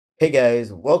Hey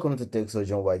guys, welcome to Tech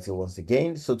Surgeon YT once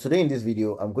again. So today in this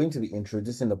video, I'm going to be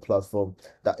introducing a platform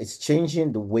that is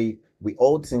changing the way we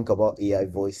all think about AI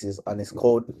voices, and it's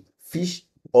called Fish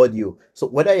Audio. So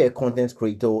whether you're a content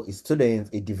creator, a student,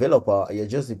 a developer, or you're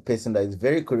just a person that is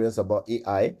very curious about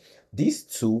AI, this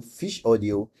tool, Fish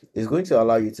Audio, is going to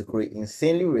allow you to create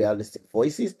insanely realistic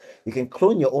voices. You can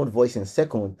clone your own voice in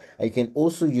seconds, and you can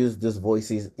also use these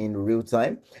voices in real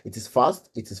time. It is fast,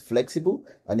 it is flexible,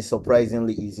 and it's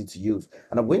surprisingly easy to use.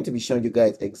 And I'm going to be showing you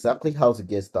guys exactly how to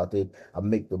get started and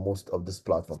make the most of this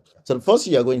platform. So the first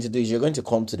thing you're going to do is you're going to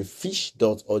come to the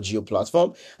Fish.audio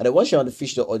platform. And then once you're on the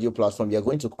Fish.audio platform, you're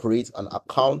going to create an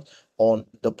account on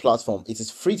the platform. It is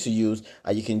free to use,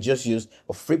 and you can just use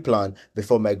a free plan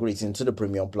before migrating to the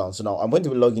premium plan. So now I'm going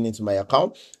to be logging into my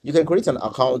account. You can create an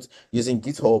account using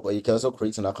GitHub, or you can also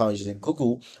create an account using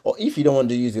Google. Or if you don't want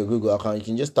to use your Google account, you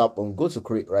can just tap on go to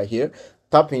create right here,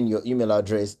 tap in your email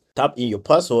address, tap in your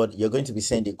password. You're going to be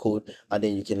sent a code, and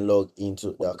then you can log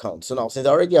into the account. So now, since I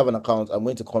already have an account, I'm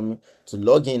going to come to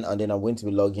log in, and then I'm going to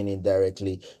be logging in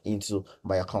directly into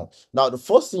my account. Now, the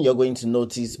first thing you're going to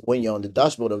notice when you're on the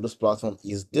dashboard of this platform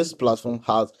is this platform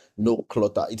has no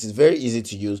clutter. It is very easy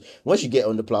to use. Once you get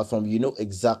on the platform, you know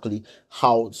exactly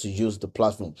how to use the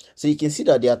platform. So you can see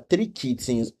that there are three key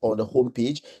things on the home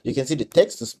page. You can see the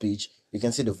text to speech, you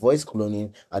can see the voice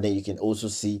cloning, and then you can also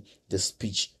see the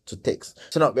speech to text.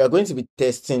 So now we are going to be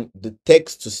testing the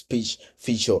text to speech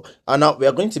feature, and now we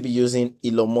are going to be using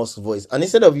Elon Musk voice. And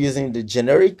instead of using the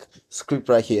generic script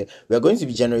right here, we are going to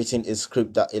be generating a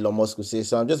script that Elon Musk will say.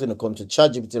 So I'm just going to come to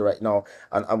ChatGPT right now,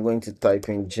 and I'm going to type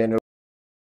in general.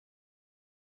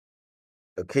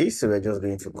 Okay, so we're just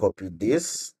going to copy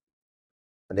this,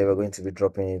 and then we're going to be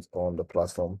dropping it on the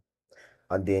platform,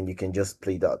 and then you can just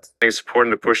play that. It's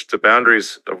important to push the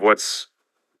boundaries of what's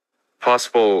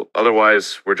possible.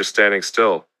 Otherwise, we're just standing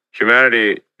still.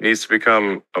 Humanity needs to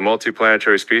become a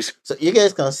multiplanetary species. So you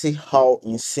guys can see how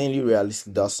insanely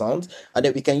realistic that sounds, and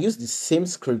then we can use the same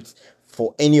script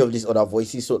for any of these other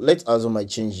voices. So let's assume I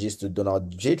change this to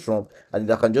Donald J. Trump, and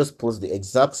I can just post the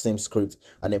exact same script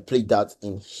and then play that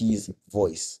in his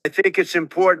voice. I think it's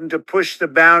important to push the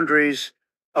boundaries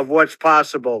of what's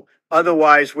possible.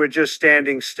 Otherwise, we're just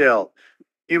standing still.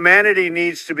 Humanity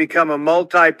needs to become a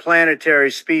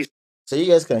multiplanetary species. So you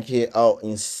guys can hear how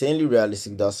insanely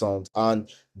realistic that sounds, and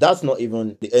that's not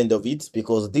even the end of it,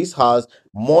 because this has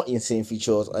more insane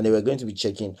features, and we're going to be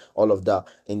checking all of that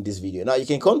in this video. Now you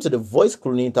can come to the voice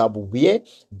cloning tab, where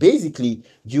basically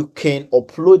you can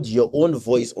upload your own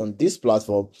voice on this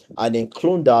platform and then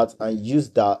clone that and use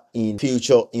that in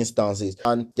future instances.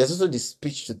 And there's also the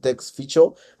speech to text feature,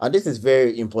 and this is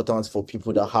very important for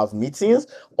people that have meetings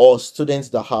or students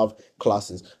that have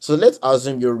classes. So let's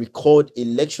assume you record a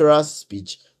lecturer's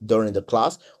speech during the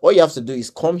class. All you have to do is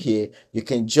come here. You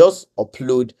can just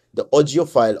upload the audio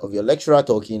file of your lecturer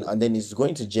talking, and then it's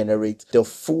going to generate the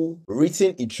full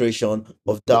written iteration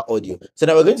of that audio. So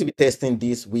now we're going to be testing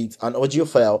this with an audio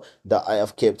file that I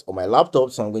have kept on my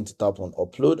laptop. So I'm going to tap on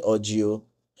upload audio,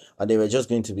 and then we're just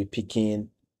going to be picking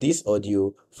this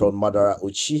audio from Madara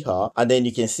Uchiha, and then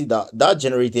you can see that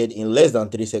generated in less than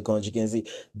 3 seconds. You can see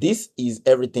this is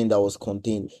everything that was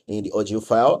contained in the audio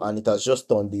file, and it has just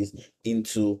turned this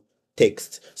into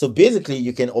text. So basically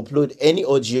you can upload any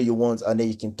audio you want, and then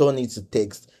you can turn it to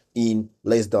text in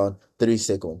less than 3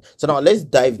 seconds. So now let's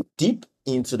dive deep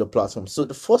into the platform. So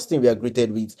the first thing we are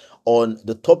greeted with on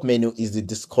the top menu is the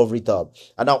discovery tab,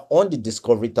 and now on the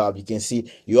discovery tab you can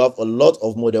see you have a lot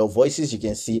of model voices. You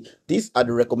can see these are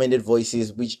the recommended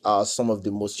voices, which are some of the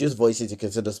most used voices. You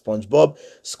can see the SpongeBob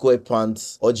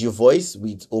SquarePants audio voice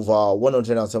with over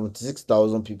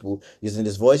 176,000 people using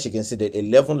this voice. You can see the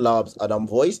 11 Labs Adam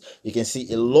voice. You can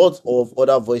see a lot of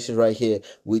other voices right here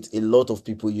with a lot of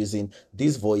people using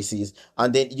these voices,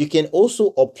 and then you can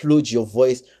also upload your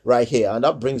voice right here, and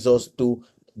that brings us to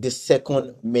the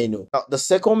second menu. Now the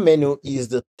second menu is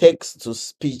the text to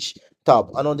speech tab,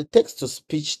 and on the text to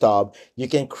speech tab you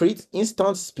can create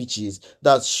instant speeches,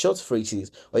 that's short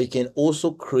phrases, or you can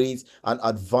also create an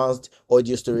advanced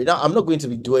audio story. Now I'm not going to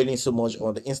be dwelling so much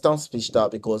on the instant speech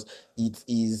tab because it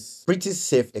is pretty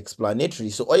self-explanatory.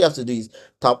 So all you have to do is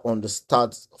tap on the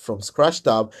start from scratch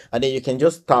tab, and then you can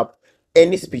just tap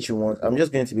any speech you want. I'm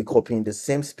just going to be copying the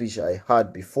same speech I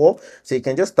had before, so you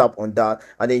can just tap on that,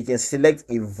 and then you can select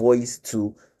a voice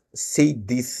to say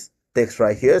this text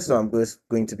right here. So I'm just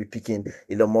going to be picking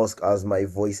Elon Musk as my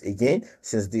voice again,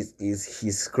 since this is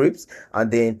his script.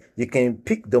 And then you can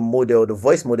pick the model, the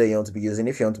voice model you want to be using.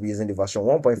 If you want to be using the version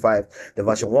 1.5, the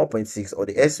version 1.6, or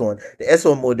the S1, the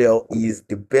S1 model is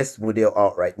the best model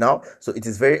out right now. So it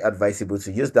is very advisable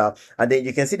to use that. And then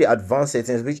you can see the advanced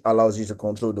settings, which allows you to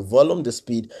control the volume, the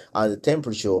speed, and the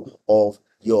temperature of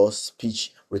your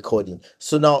speech recording.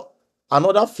 So now,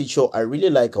 another feature I really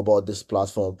like about this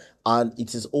platform, and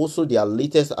it is also their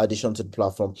latest addition to the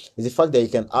platform, is the fact that you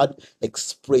can add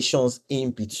expressions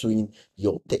in between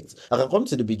your text. I can come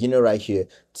to the beginner right here,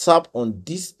 tap on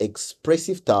this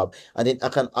expressive tab, and then I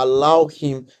can allow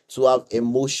him to have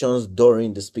emotions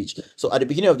during the speech. So at the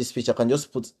beginning of the speech, I can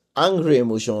just put angry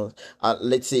emotions, and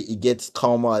let's say it gets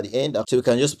calmer at the end, so we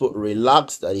can just put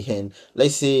relaxed at the end.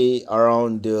 Let's say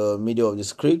around the middle of the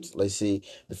script, let's say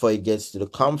before it gets to the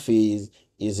calm phase,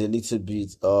 is a little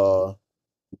bit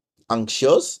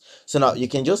anxious. So now you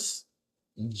can just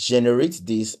generate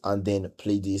this and then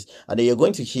play this, and then you're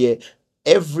going to hear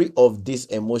every of these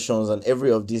emotions and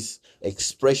every of these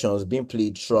expressions being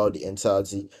played throughout the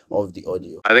entirety of the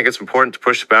audio. I think it's important to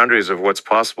push the boundaries of what's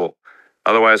possible.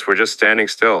 Otherwise, we're just standing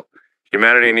still.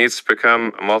 Humanity needs to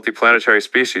become a multiplanetary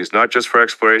species, not just for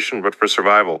exploration, but for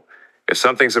survival. If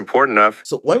something's important enough,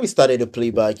 So when we started the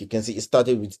playback, you can see it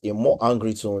started with a more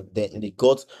angry tone, then it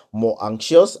got more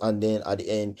anxious, and then at the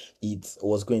end, it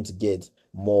was going to get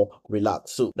more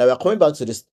relaxed. So now we are coming back to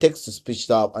this text to speech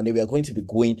tab, and then we are going to be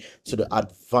going to the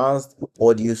advanced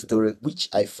audio storage, which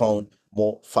I found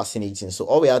more fascinating. So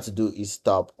all we have to do is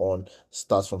tap on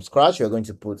start from scratch. We are going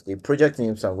to put a project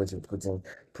name, so I'm going to be putting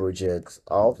project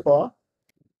alpha.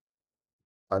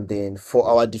 And then for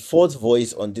our default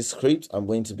voice on this script, I'm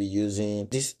going to be using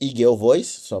this eGirl voice.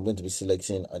 So I'm going to be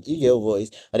selecting an eGirl voice,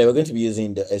 and then we're going to be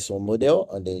using the S1 model,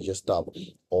 and then just tap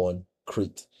on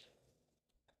create.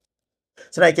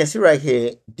 So now you can see right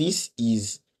here, this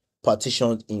is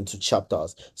partitioned into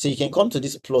chapters. So you can come to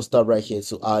this plus tab right here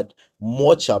to add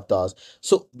more chapters.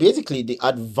 So basically, the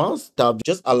advanced tab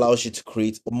just allows you to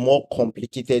create more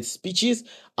complicated speeches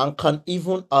and can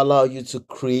even allow you to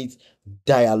create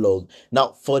dialogue. Now,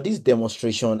 for this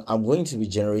demonstration, I'm going to be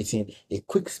generating a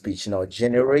quick speech. Now,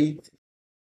 generate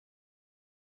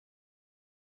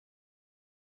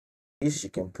this.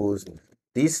 You can pose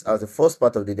this as the first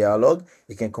part of the dialogue.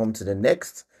 You can come to the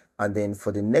next, and then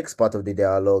for the next part of the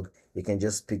dialogue, you can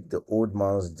just pick the old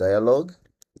man's dialogue.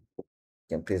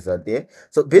 Can place that there.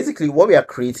 So basically, what we are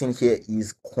creating here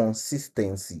is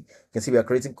consistency. You can see we are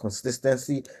creating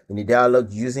consistency in the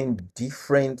dialogue using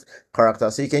different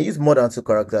characters. So you can use more than 2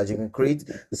 characters. You can create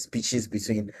speeches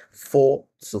between 4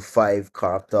 to 5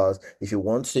 characters if you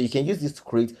want. So you can use this to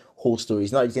create whole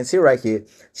stories. Now you can see right here,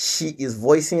 she is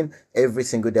voicing every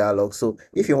single dialogue. So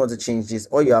if you want to change this,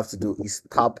 all you have to do is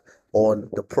tap on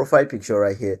the profile picture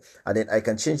right here, and then I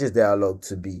can change this dialogue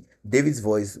to be David's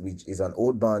voice, which is an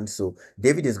old man. So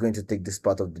David is going to take this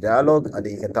part of the dialogue, and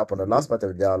then you can tap on the last part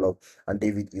of the dialogue, and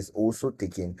David is also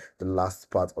taking the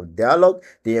last part of the dialogue.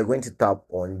 Then you're going to tap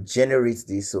on generate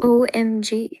this. So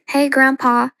OMG. Hey,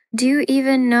 Grandpa, do you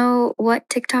even know what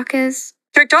TikTok is?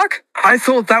 TikTok? I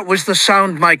thought that was the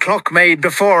sound my clock made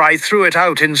before I threw it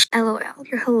out in. LOL,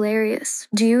 you're hilarious.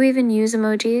 Do you even use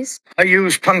emojis? I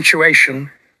use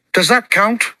punctuation. Does that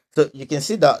count? So you can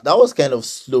see that that was kind of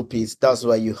slow pace. That's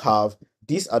why you have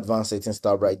this advanced settings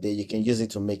tab right there. You can use it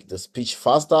to make the speech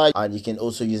faster, and you can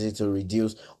also use it to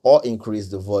reduce or increase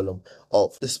the volume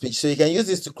of the speech. So you can use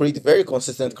this to create very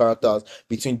consistent characters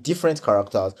between different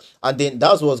characters. And then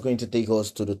that's what's going to take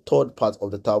us to the third part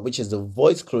of the tab, which is the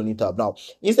voice cloning tab. Now,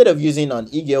 instead of using an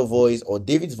eGirl voice or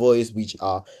David's voice, which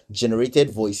are generated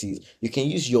voices, you can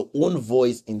use your own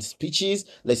voice in speeches.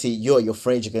 Let's say you're your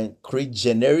friend, you can create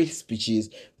generic speeches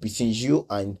between you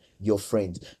and your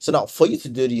friends. So now for you to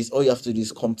do this, all you have to do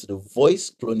is come to the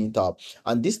voice cloning tab,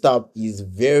 and this tab is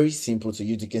very simple to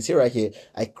use. You can see right here,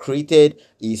 I created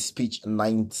a speech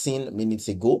 19 minutes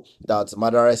ago, that's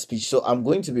Madara's speech. So I'm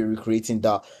going to be recreating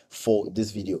that for this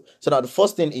video. So now the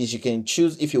first thing is you can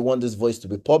choose if you want this voice to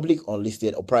be public,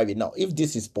 unlisted, or private. Now if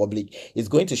this is public, it's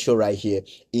going to show right here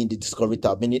in the discovery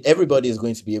tab, meaning everybody is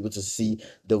going to be able to see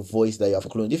the voice that you have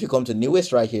cloned. If you come to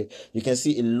newest right here, you can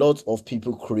see a lot of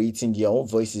people creating their own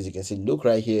voices. You can see Luke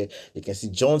right here, you can see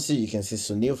John C, you can see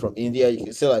Sunil from India, you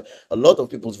can see like a lot of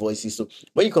people's voices. So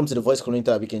when you come to the voice cloning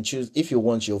tab, you can choose if you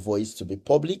want your voice to be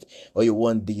public or you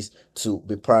want this to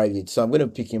be private. So I'm going to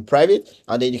pick in private,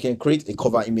 and then you can create a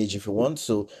cover image if you want.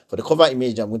 So for the cover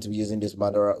image, I'm going to be using this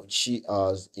Madara Uchi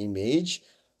as image.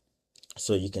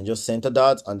 So you can just center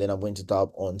that, and then I'm going to tap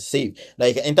on save. Now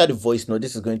you can enter the voice note.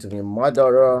 This is going to be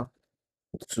Madara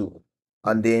 2.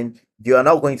 and then you are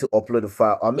now going to upload the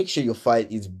file, and make sure your file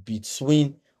is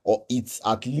between, or it's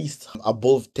at least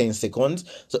above 10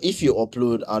 seconds. So if you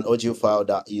upload an audio file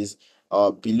that is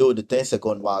below the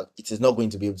 10-second mark, it is not going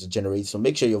to be able to generate. So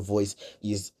make sure your voice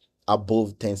is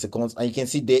above 10 seconds, and you can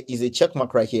see there is a check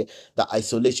mark right here that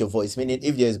isolates your voice, meaning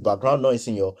if there's background noise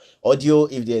in your audio,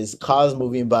 if there's cars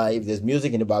moving by, if there's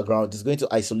music in the background, it's going to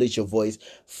isolate your voice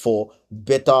for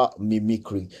better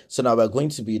mimicry. So now we're going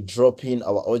to be dropping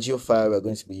our audio file. We're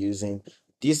going to be using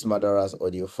this Madara's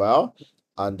audio file,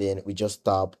 and then we just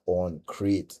tap on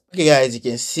create. Okay guys, you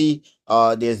can see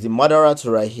there's the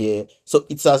Madara right here. So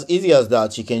it's as easy as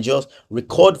that. You can just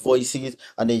record voices,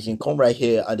 and then you can come right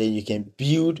here, and then you can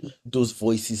build those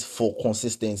voices for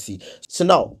consistency. So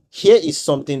now here is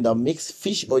something that makes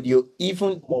Fish Audio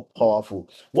even more powerful.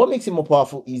 What makes it more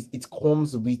powerful is it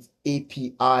comes with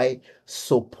API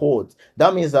support.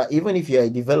 That means that even if you're a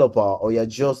developer or you're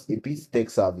just a bit tech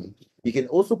savvy, you can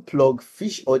also plug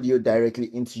Fish Audio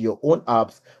directly into your own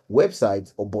apps,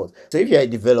 websites, or bots. So if you're a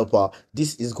developer,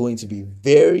 this is going to be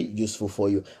very useful for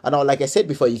you. And now, like I said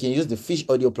before, you can use the Fish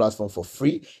Audio platform for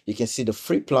free. You can see the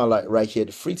free plan like right here.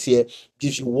 The free tier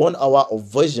gives you 1 hour of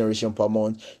voice generation per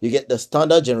month. You get the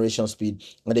standard generation speed,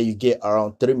 and then you get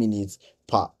around 3 minutes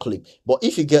per clip. But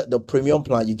if you get the premium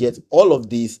plan, you get all of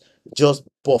these just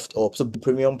buffed up. So the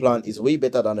premium plan is way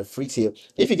better than the free tier.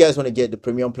 If you guys want to get the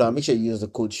premium plan, make sure you use the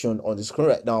code shown on the screen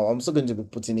right now. I'm also going to be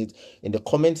putting it in the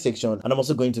comment section, and I'm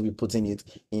also going to be putting it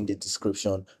in the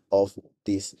description of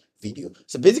this video.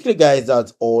 So basically guys,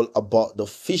 that's all about the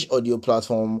Fish Audio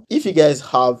platform. If you guys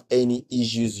have any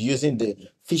issues using the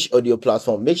Fish Audio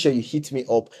platform, make sure you hit me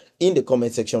up in the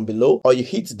comment section below, or you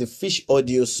hit the Fish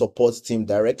Audio support team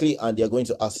directly, and they're going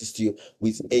to assist you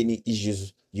with any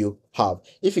issues you have.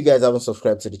 If you guys haven't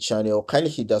subscribed to the channel,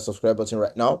 kindly hit that subscribe button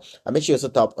right now, and make sure you also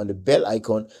tap on the bell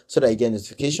icon so that you get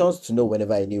notifications to know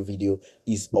whenever a new video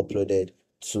is uploaded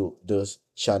to this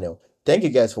channel. Thank you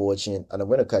guys for watching, and I'm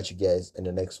going to catch you guys in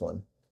the next one.